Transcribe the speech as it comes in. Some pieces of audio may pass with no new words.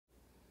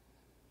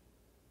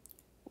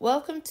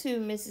Welcome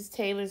to Mrs.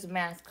 Taylor's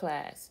math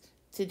class.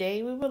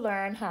 Today we will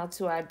learn how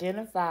to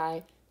identify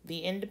the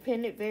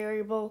independent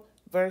variable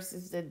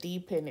versus the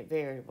dependent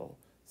variable.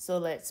 So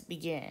let's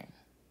begin.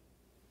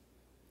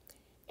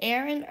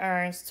 Aaron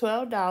earns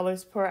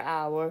 $12 per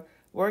hour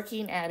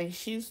working at a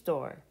shoe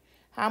store.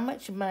 How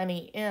much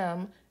money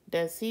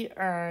does he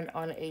earn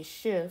on a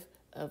shift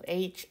of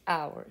 8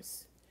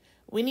 hours?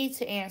 We need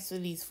to answer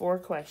these 4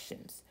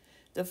 questions.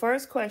 The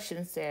first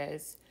question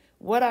says,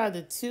 what are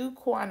the two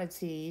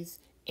quantities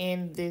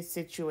in this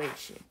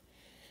situation?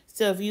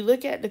 So if you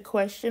look at the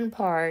question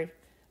part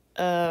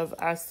of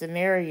our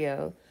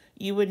scenario,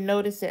 you would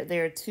notice that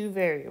there are two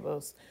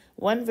variables.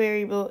 One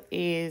variable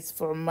is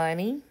for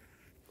money,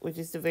 which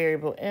is the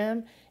variable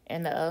m,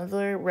 and the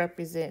other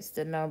represents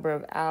the number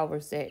of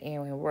hours that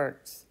Aaron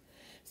works.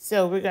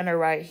 So we're going to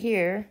write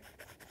here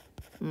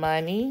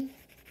money,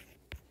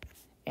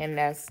 and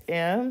that's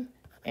m,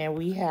 and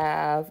we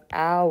have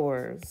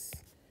hours,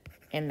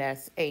 and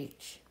that's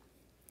h.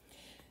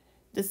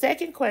 The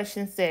second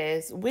question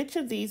says, which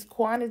of these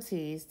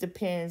quantities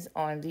depends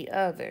on the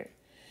other?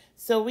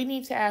 So we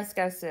need to ask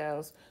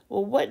ourselves,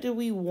 well, what do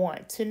we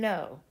want to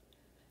know?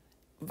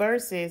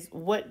 Versus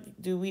what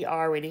do we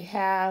already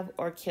have,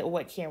 or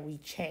what can we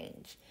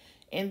change?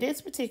 In this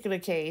particular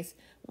case,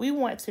 we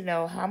want to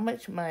know how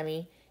much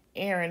money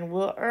Aaron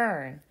will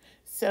earn.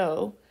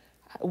 So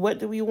what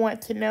do we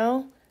want to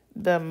know?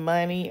 The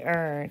money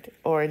earned,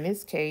 or in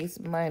this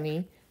case,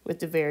 money with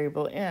the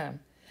variable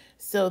m.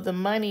 So the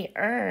money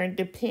earned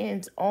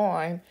depends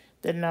on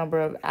the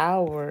number of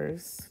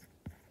hours,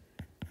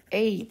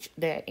 h,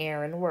 that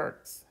Aaron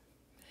works.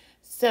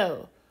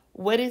 So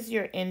what is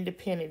your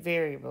independent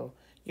variable?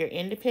 Your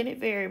independent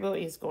variable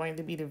is going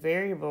to be the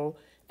variable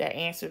that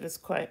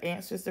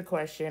answers the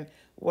question,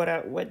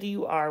 what do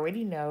you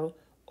already know,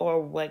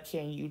 or what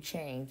can you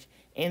change?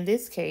 In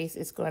this case,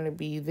 it's going to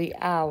be the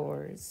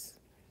hours.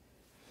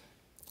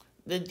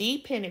 The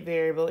dependent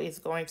variable is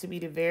going to be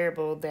the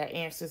variable that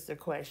answers the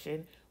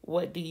question,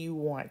 what do you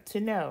want to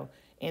know?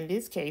 In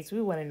this case,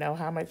 we want to know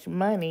how much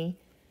money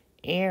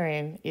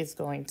Aaron is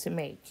going to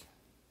make.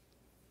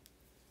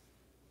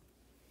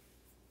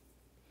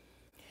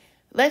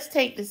 Let's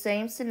take the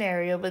same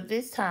scenario, but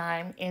this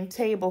time in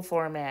table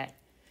format.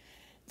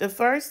 The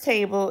first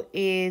table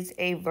is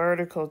a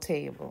vertical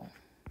table.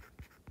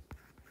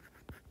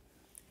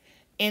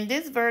 In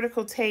this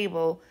vertical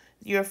table,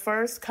 your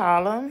first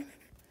column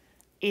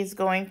is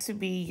going to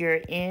be your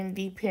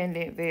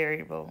independent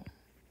variable.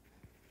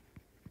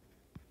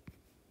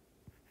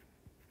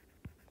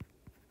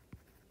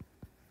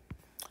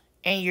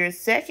 And your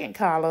second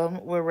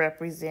column will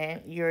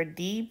represent your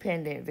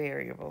dependent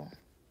variable.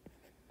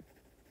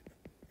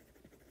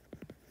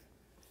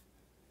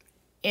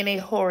 In a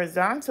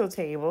horizontal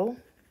table,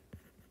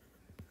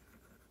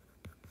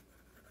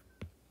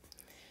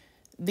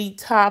 the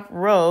top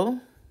row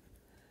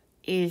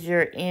is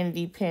your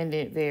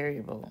independent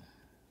variable.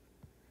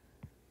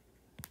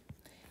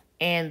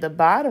 And the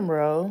bottom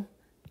row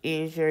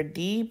is your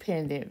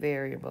dependent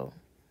variable.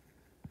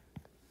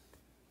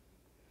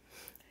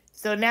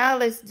 So now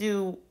let's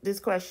do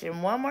this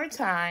question one more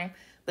time,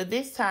 but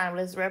this time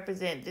let's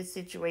represent this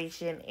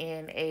situation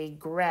in a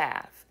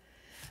graph.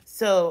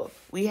 So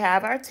we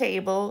have our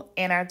table,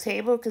 and our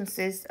table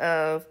consists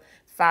of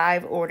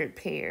 5 ordered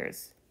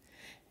pairs.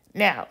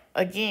 Now,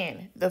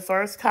 again, the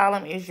first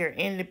column is your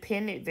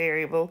independent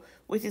variable,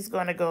 which is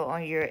going to go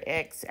on your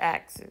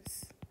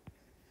x-axis.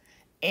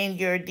 And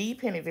your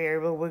dependent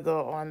variable will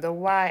go on the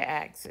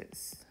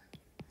y-axis.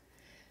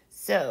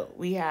 So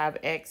we have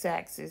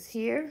x-axis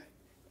here,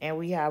 and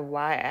we have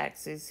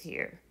y-axis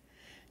here.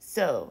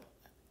 So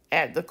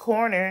at the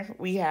corner,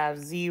 we have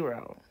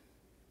 0.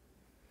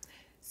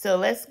 So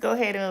let's go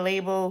ahead and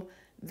label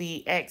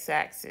the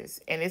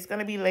x-axis, and it's going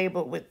to be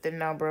labeled with the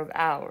number of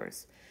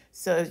hours.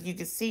 So as you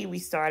can see, we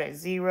start at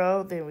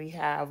 0, then we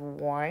have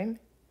 1,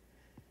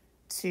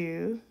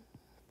 2,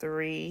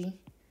 3,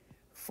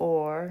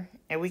 4,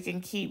 and we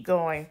can keep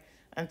going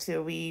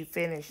until we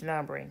finish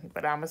numbering,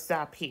 but I'm going to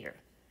stop here.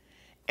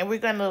 And we're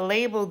going to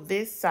label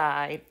this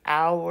side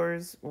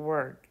hours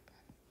worked.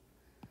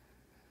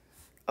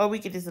 Or we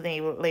could just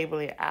label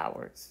it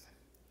hours.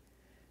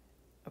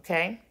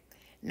 Okay?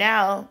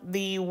 Now,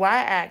 the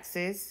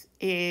y-axis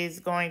is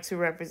going to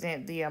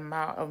represent the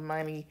amount of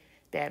money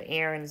that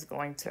Aaron is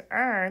going to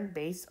earn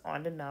based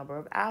on the number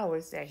of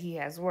hours that he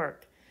has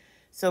worked.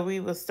 So we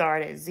will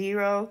start at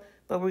 0,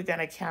 but we're going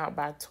to count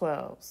by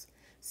 12s.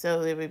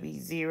 So it would be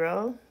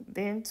 0,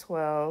 then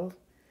 12,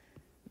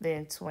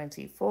 then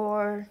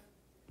 24,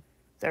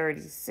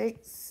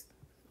 36,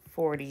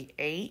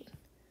 48,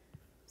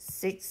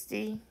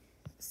 60,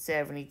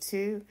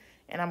 72,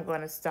 and I'm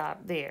going to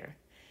stop there.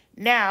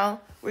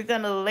 Now, we're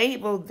going to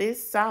label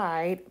this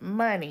side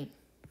money.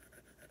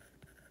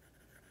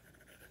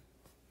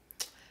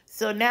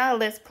 So now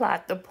let's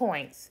plot the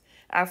points.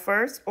 Our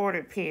first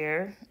ordered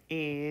pair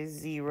is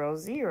 0,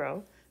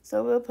 0.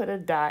 So we'll put a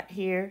dot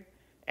here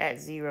at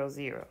 0,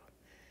 0.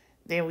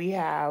 Then we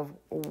have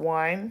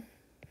 1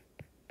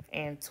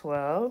 and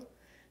 12.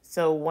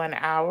 So 1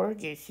 hour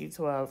gets you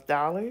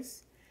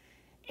 $12.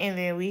 And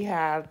then we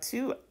have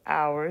 2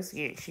 hours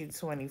gets you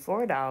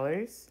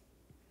 $24.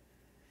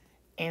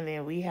 And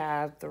then we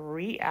have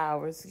 3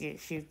 hours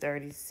gets you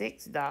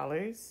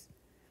 $36.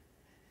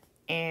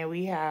 And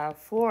we have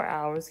 4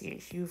 hours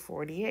gets you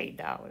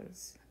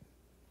 $48.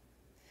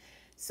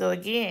 So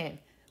again,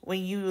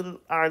 when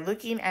you are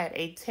looking at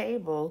a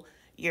table,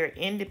 your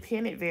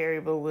independent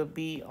variable will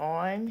be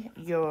on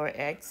your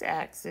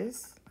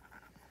x-axis,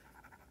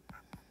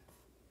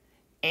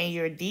 and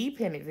your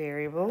dependent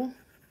variable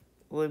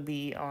would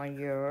be on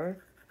your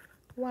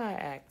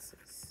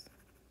y-axis.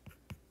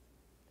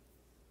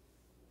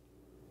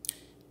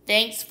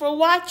 Thanks for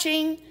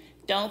watching.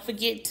 Don't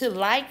forget to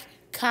like,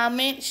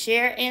 comment,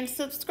 share, and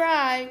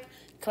subscribe.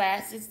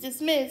 Class is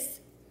dismissed.